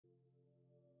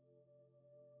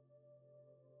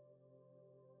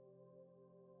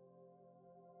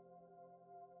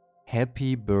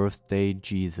Happy birthday,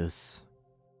 Jesus.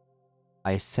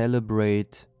 I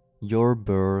celebrate your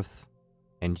birth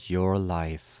and your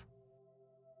life.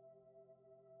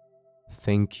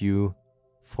 Thank you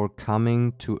for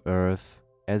coming to earth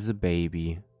as a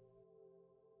baby,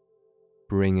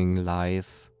 bringing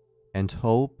life and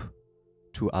hope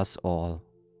to us all.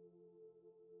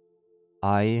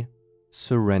 I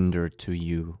surrender to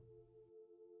you.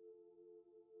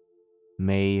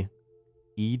 May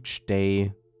each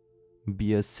day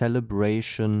be a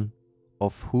celebration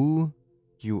of who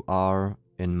you are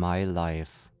in my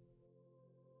life.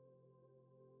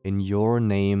 In your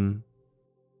name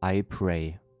I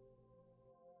pray.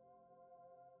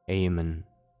 Amen.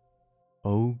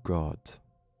 O God,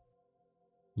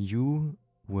 you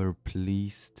were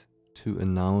pleased to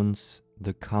announce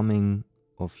the coming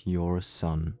of your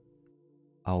Son,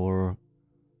 our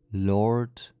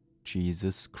Lord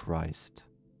Jesus Christ.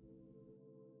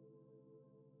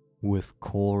 With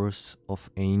chorus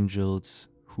of angels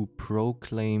who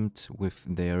proclaimed with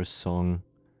their song,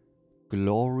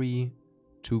 "Glory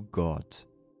to God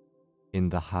in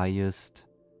the highest,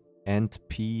 and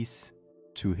peace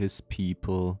to his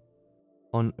people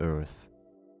on earth."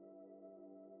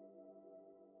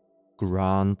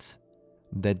 Grant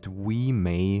that we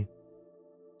may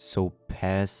so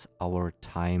pass our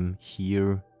time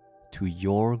here to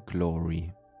your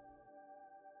glory,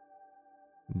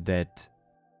 that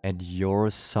at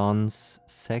your Son's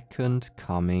second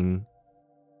coming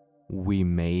we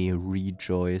may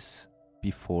rejoice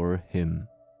before him.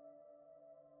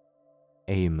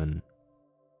 Amen.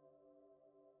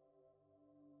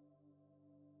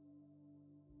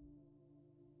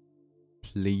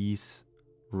 Please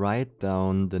write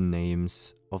down the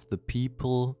names of the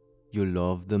people you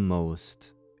love the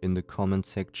most in the comment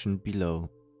section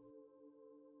below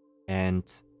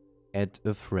and add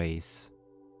a phrase.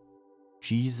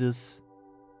 Jesus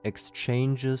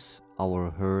exchanges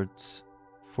our hurts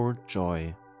for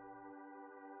joy.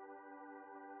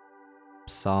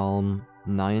 Psalm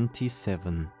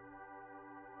 97.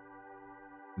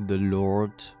 The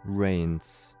Lord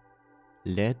reigns.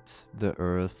 Let the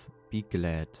earth be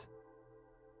glad.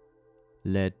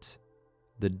 Let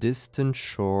the distant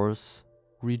shores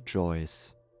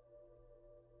rejoice.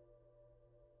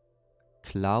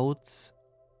 Clouds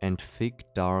and thick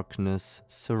darkness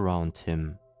surround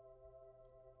him.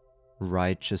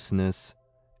 Righteousness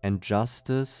and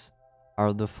justice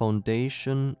are the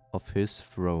foundation of his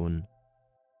throne.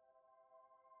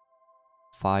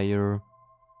 Fire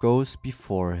goes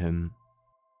before him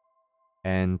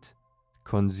and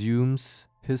consumes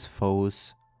his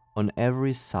foes on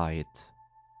every side.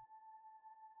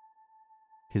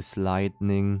 His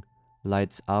lightning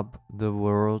lights up the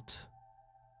world.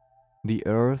 The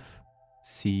earth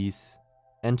sees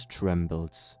and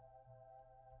trembles.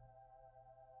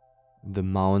 The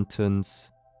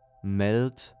mountains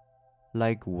melt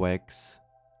like wax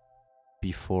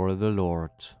before the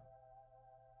Lord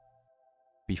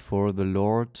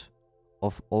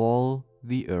of all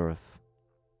the earth.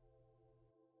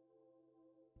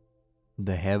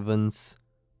 The heavens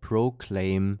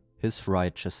proclaim his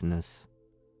righteousness,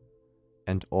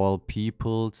 and all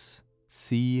peoples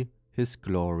see his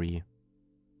glory.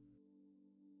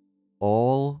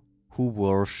 All who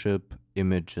worship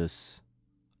images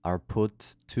are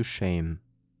put to shame.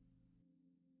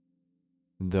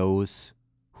 Those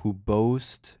who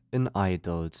boast in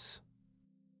idols,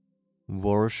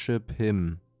 worship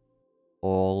him,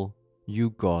 all you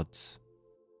gods.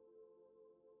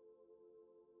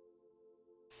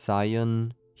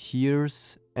 Zion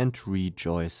hears and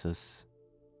rejoices,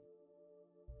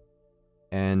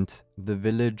 and the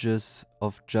villages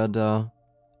of Judah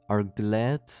are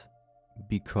glad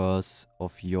because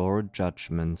of your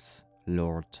judgments,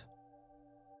 Lord.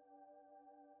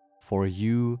 For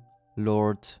you,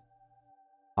 Lord,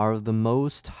 are the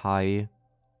most high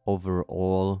over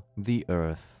all the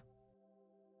earth.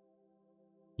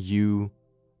 You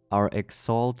are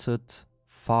exalted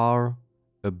far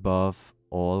above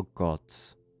all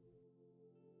gods.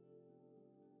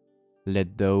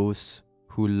 Let those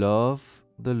who love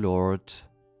the Lord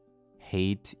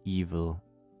hate evil,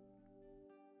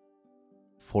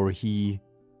 for he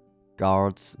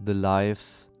guards the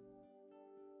lives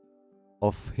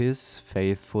of his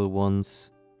faithful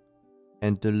ones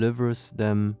and delivers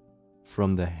them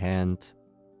from the hand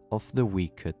of the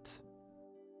wicked.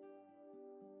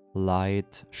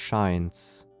 Light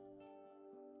shines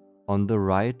on the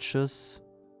righteous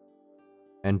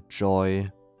and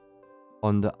joy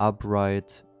on the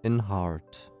upright in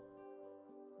heart.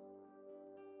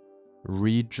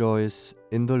 Rejoice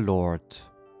in the Lord,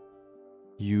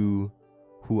 you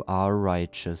who are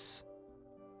righteous,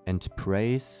 and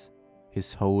praise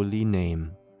His holy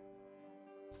name.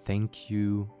 Thank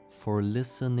you for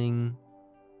listening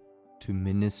to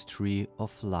Ministry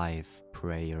of Life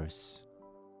prayers.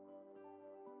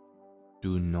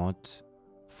 Do not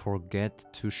forget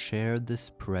to share this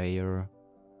prayer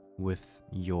with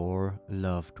your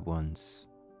loved ones.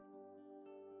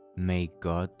 May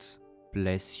God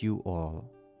bless you all.